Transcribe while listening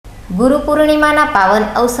ગુરુ પૂર્ણિમાના પાવન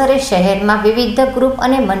અવસરે શહેરમાં વિવિધ ગ્રુપ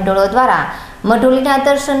અને મંડળો દ્વારા મઢુલીના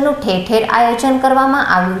દર્શનનું ઠેર ઠેર આયોજન કરવામાં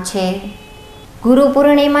આવ્યું છે। ગુરુ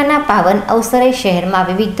પૂર્ણિમાના પાવન અવસરે શહેરમાં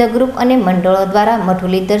વિવિધ ગ્રુપ અને મંડળો દ્વારા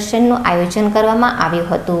મઢુલી દર્શનનું આયોજન કરવામાં આવ્યું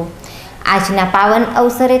હતું। આજના પાવન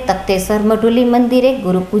અવસરે તખ્તેશ્વર મઢુલી મંદિરે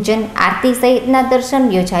ગુરુ પૂજન, આરતી સહિતના દર્શન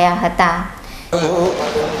યોજાયા હતા।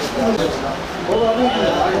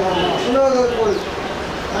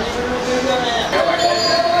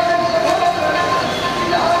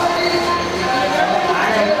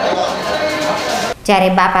 જ્યારે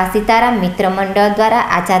બાપા સીતારામ મિત્ર મંડળ દ્વારા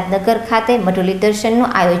આઝાદનગર ખાતે મઢુલી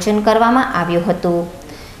દર્શનનું આયોજન કરવામાં આવ્યું હતું।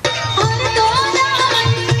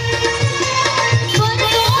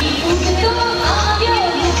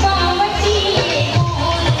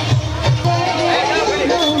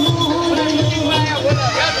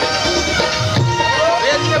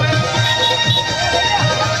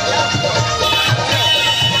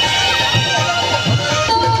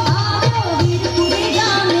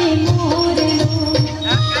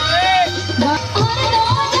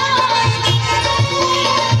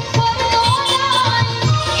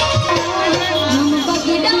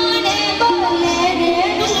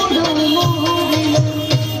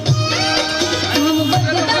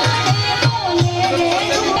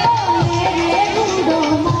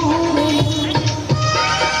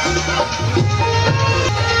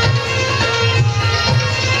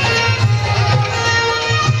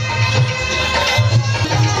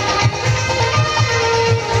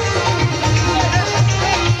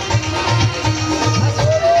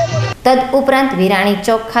 તદઉપરાંત વિરાણી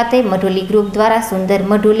ચોક ખાતે મઢુલી ગ્રુપ દ્વારા સુંદર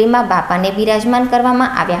મઢુલીમાં બાપાને બિરાજમાન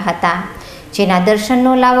કરવામાં આવ્યા હતા, જેના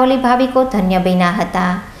દર્શનનો લાવો લઈ ભાવિકો ધન્ય બન્યા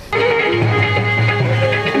હતા।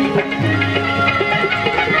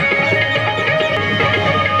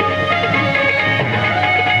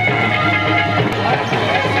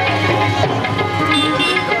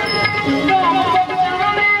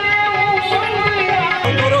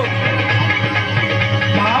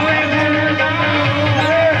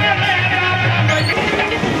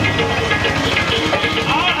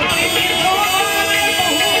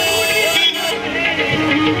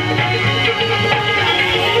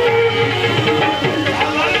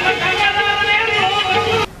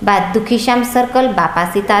 બાદ દુખીશ્યામ સર્કલ બાપા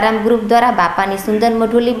સીતારામ ગ્રુપ દ્વારા બાપાની સુંદર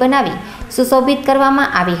મઢુલી બનાવી સુશોભિત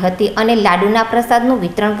કરવામાં આવી હતી અને લાડુના પ્રસાદનું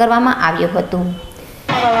વિતરણ કરવામાં આવ્યું હતું।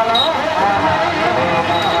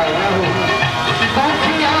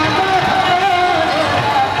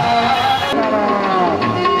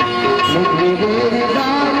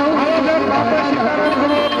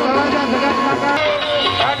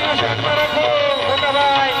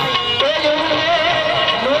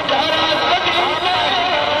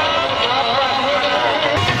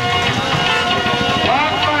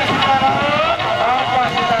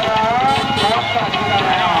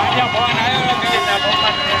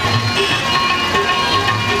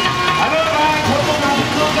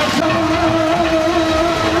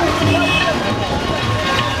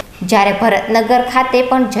 જ્યારે ભરતનગર ખાતે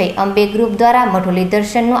પણ જય અંબે ગ્રુપ દ્વારા મઢુલી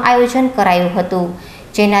દર્શનનું આયોજન કરાયું હતું,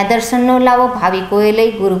 જેના દર્શનનો લાવો ભાવિકોએ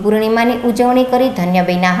લઈ ગુરુ પૂર્ણિમાની ઉજવણી કરી ધન્ય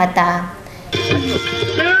બન્યા હતા।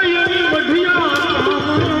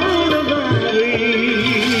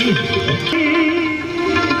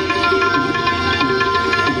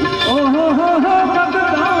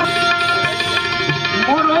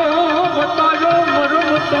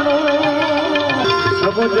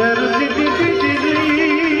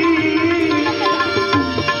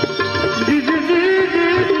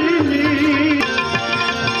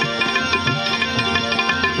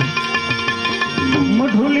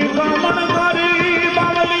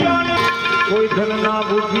 कोई धरना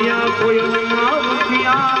बुझिया कोई ना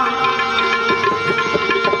बुझिया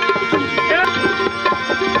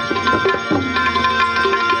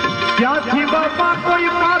क्याथी बापा कोई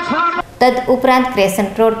पाछा। તદઉપરાંત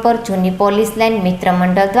ક્રેસન્ટ રોડ પર જૂની પોલીસ લાઇન મિત્ર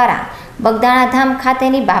મંડળ દ્વારા બગદાણા ધામ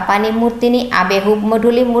ખાતેની બાપાની મૂર્તિની આબેહૂબ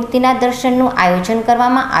મઢુલી મૂર્તિના દર્શનનું આયોજન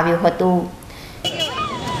કરવામાં આવ્યું હતું।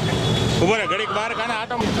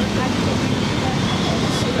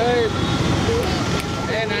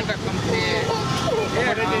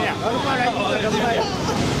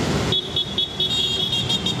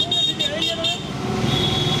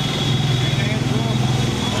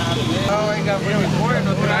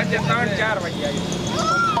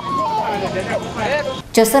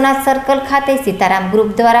 જસોનાથ સર્કલ ખાતે સીતારામ ગ્રુપ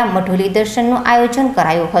દ્વારા મઢુલી દર્શનનું આયોજન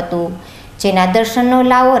કરાયું હતું, જેના દર્શનનો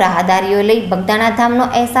લાવો રાહદારીઓ લઈ બગદાણા ધામનો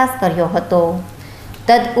અહેસાસ કર્યો હતો।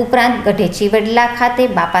 તદઉપરાંત ગઢેચી વડલા ખાતે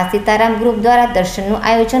બાપા સીતારામ ગ્રુપ દ્વારા દર્શનનું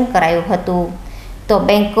આયોજન કરાયું હતું, તો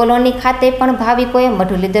બેંક કોલોની ખાતે પણ ભાવિકોએ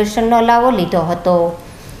મઢુલી દર્શનનો લાવો લીધો હતો।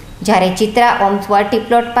 જ્યારે ચિત્રા ઓમ્સ વાટી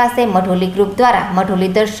પ્લોટ પાસે મઢોલી ગ્રુપ દ્વારા મઢોલી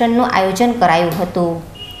દર્શનનું આયોજન કરાયું હતું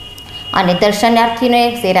અને દર્શનાર્થીઓને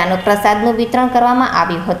શેરાનો પ્રસાદનું વિતરણ કરવામાં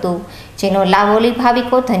આવ્યું હતું, જેનો લાભ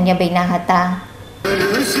ભાવિકો ધન્ય બન્યા હતા.